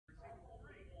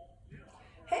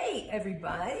Hey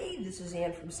everybody, this is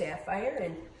Ann from Sapphire,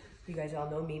 and you guys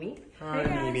all know Mimi.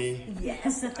 Hi, Mimi.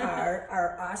 Yes,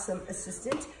 our awesome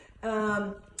assistant.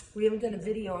 We haven't done a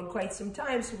video in quite some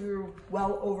time, so we were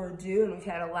well overdue, and we've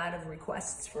had a lot of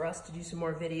requests for us to do some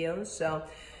more videos. So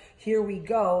here we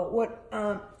go.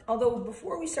 Although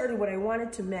before we started, what I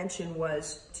wanted to mention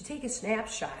was to take a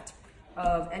snapshot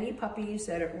of any puppies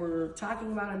that we're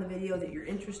talking about in the video that you're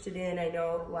interested in. I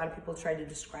know a lot of people try to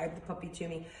describe the puppy to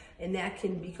me, and that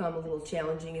can become a little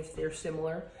challenging if they're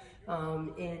similar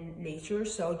in nature.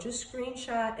 So just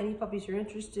screenshot any puppies you're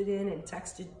interested in and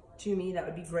text it to me. That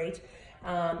would be great.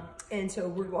 And so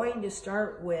we're going to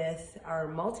start with our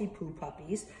Maltipoo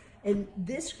puppies. And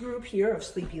this group here of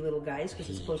sleepy little guys, because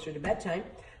it's closer to bedtime,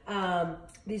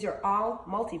 these are all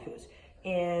Maltipoos.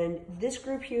 And this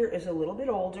group here is a little bit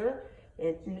older.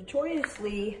 And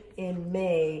notoriously in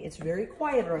May, it's very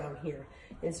quiet around here.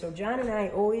 And so John and I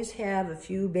always have a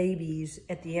few babies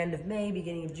at the end of May,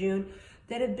 beginning of June,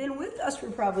 that have been with us for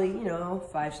probably,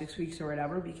 5-6 weeks or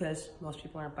whatever, because most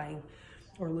people aren't buying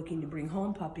or looking to bring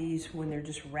home puppies when they're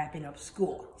just wrapping up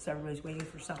school. So everybody's waiting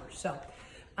for summer. So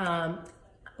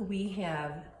we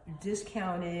have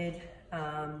discounted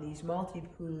these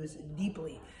Maltipoos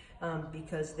deeply.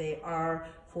 Because they are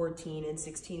 14 and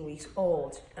 16 weeks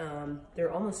old.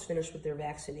 They're almost finished with their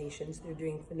vaccinations. They're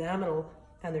doing phenomenal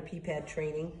on their PPAD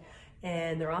training,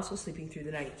 and they're also sleeping through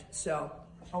the night. So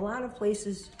a lot of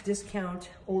places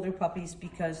discount older puppies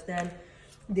because then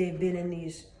they've been in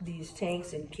these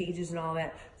tanks and cages and all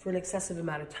that for an excessive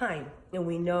amount of time. And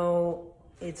we know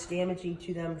it's damaging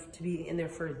to them to be in there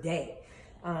for a day.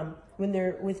 When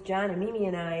they're with John and Mimi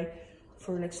and I,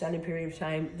 for an extended period of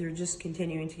time, they're just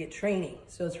continuing to get training.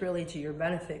 So it's really to your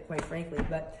benefit, quite frankly.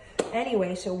 But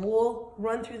anyway, so we'll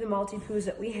run through the Maltipoos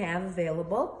that we have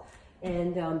available,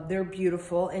 and they're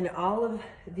beautiful. And all of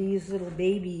these little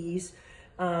babies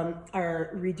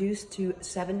are reduced to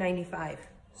 $7.95.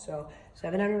 So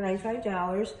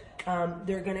 $795.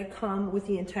 They're gonna come with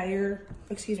the entire,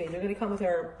 they're gonna come with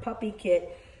our puppy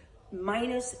kit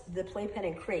minus the playpen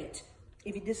and crate.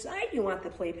 If you decide you want the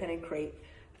playpen and crate,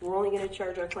 we're only going to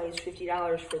charge our clients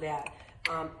 $50 for that.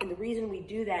 And the reason we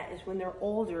do that is when they're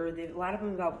older, a lot of them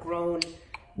have outgrown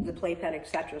the playpen,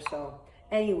 etc. So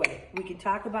anyway, we can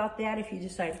talk about that if you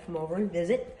decide to come over and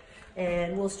visit.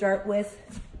 And we'll start with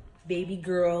baby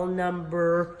girl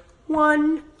number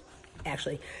 1.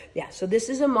 Actually, yeah, so this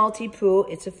is a Maltipoo.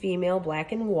 It's a female,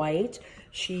 black and white.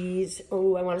 She's, I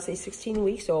want to say 16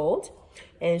 weeks old.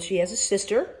 And she has a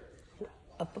sister.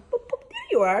 There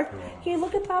you are. Can you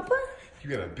look at Papa? You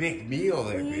got a big meal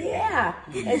there, baby. Yeah,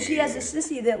 and she has a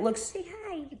sissy that looks, say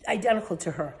hi, identical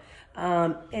to her.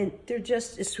 And they're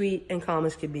just as sweet and calm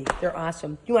as could be. They're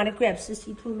awesome. You want to grab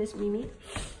Sissy too, Miss Mimi?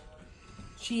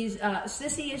 She's,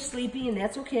 Sissy is sleepy, and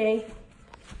that's okay.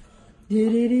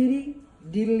 Diddly-dee,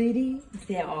 diddly-dee.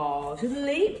 Oh,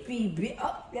 sleepy.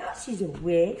 Oh, now she's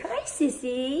awake. Hi,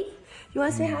 Sissy. You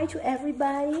want to say hi to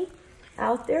everybody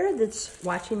out there that's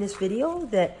watching this video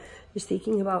that is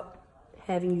thinking about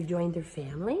having you join their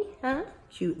family, huh?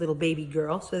 Cute little baby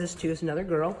girl. So this too is another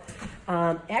girl.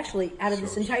 Actually, out of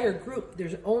this entire group,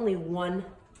 there's only one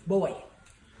boy.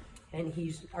 And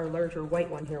he's our larger white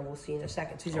one here, we'll see in a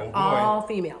second. So these are all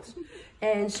females.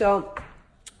 And so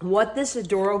what this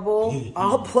adorable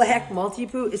all black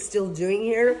Maltipoo is still doing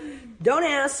here, don't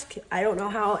ask. I don't know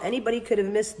how anybody could have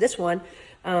missed this one.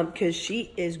 Because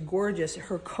she is gorgeous.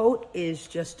 Her coat is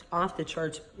just off the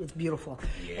charts. It's beautiful.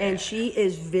 Yeah. And she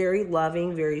is very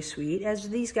loving, very sweet, as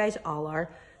these guys all are.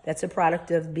 That's a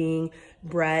product of being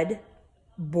bred,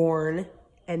 born,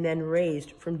 and then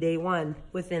raised from day one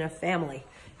within a family.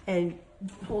 And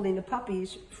holding the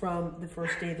puppies from the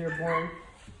first day they're born,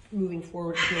 moving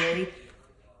forward clearly,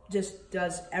 just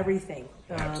does everything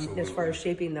as far as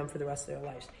shaping them for the rest of their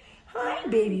lives. Hi,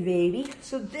 baby.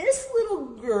 So this little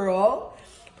girl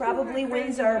probably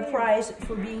wins our prize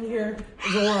for being here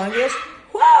the longest.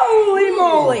 Holy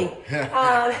moly!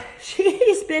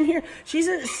 She's been here. She's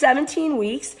at 17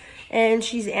 weeks, and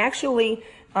she's actually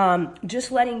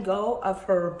just letting go of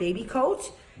her baby coat,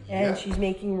 and she's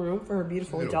making room for her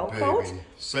beautiful little adult coat.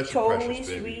 Such totally a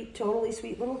sweet, totally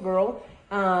sweet little girl.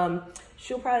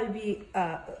 She'll probably be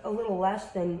a little less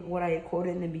than what I had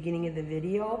quoted in the beginning of the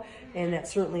video, and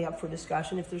that's certainly up for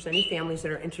discussion if there's any families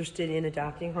that are interested in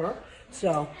adopting her.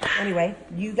 So anyway,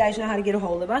 you guys know how to get a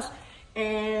hold of us.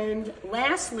 And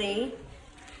lastly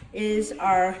is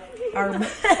our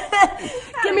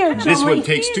come here, Joey. This one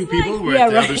takes two people. We're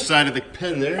at the other side of the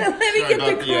pen there. Let me get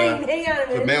the coin. Hang on a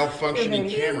minute. The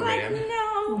malfunctioning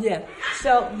cameraman. Yeah.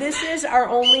 So this is our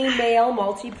only male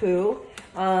Maltipoo.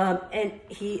 And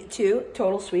he too,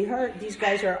 total sweetheart. These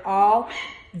guys are all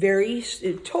very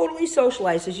totally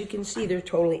socialized. As you can see, they're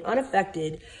totally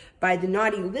unaffected by the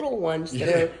naughty little ones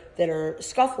that are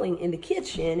scuffling in the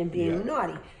kitchen and being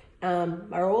naughty.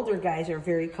 Our older guys are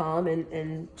very calm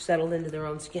and settled into their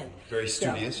own skin. Very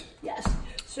studious. So, yes.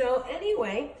 So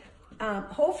anyway,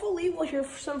 hopefully we'll hear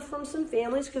from some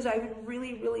families, because I would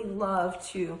really, really love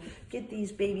to get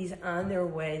these babies on their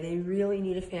way. They really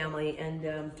need a family, and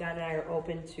John and I are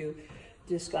open to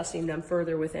discussing them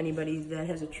further with anybody that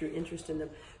has a true interest in them.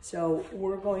 So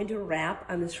we're going to wrap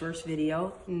on this first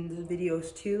video. In the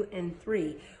videos 2 and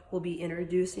 3, we'll be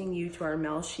introducing you to our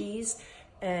Maltipoo'S,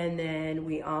 and then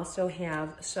we also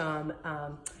have some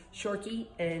Shorkie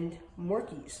and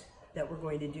Morkies that we're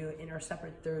going to do in our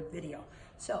separate third video.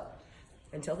 So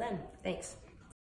until then, thanks.